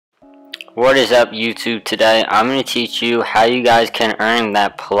What is up, YouTube? Today I'm going to teach you how you guys can earn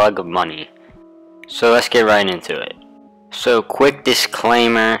that plug money. So let's get right into it. So quick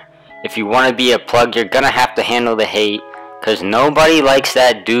disclaimer, if you want to be a plug, you're going to have to handle the hate, because nobody likes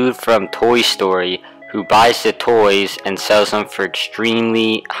that dude from Toy Story who buys the toys and sells them for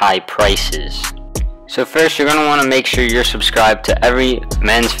extremely high prices. So first, you're going to want to make sure you're subscribed to every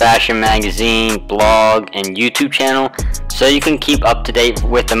men's fashion magazine, blog, and YouTube channel so you can keep up to date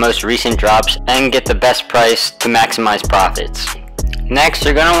with the most recent drops and get the best price to maximize profits. Next,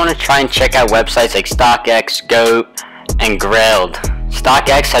 you're going to want to try and check out websites like StockX, GOAT, and Grailed.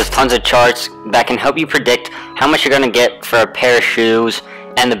 StockX has tons of charts that can help you predict how much you're going to get for a pair of shoes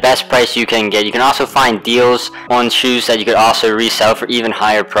and the best price you can get. You can also find deals on shoes that you could also resell for even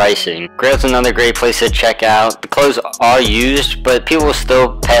higher pricing. Grailed's another great place to check out. The clothes are used, but people will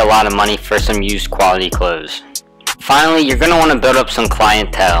still pay a lot of money for some used quality clothes. Finally, you're going to want to build up some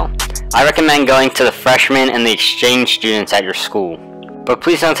clientele. I recommend going to the freshmen and the exchange students at your school. But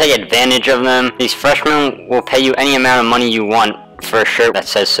please don't take advantage of them. These freshmen will pay you any amount of money you want for a shirt that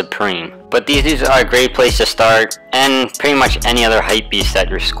says Supreme. But these are a great place to start, and pretty much any other hypebeast at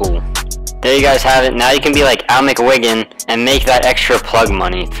your school. There you guys have it. Now you can be like Al McWiggin and make that extra plug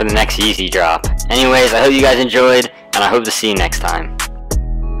money for the next Yeezy drop. Anyways, I hope you guys enjoyed, and I hope to see you next time.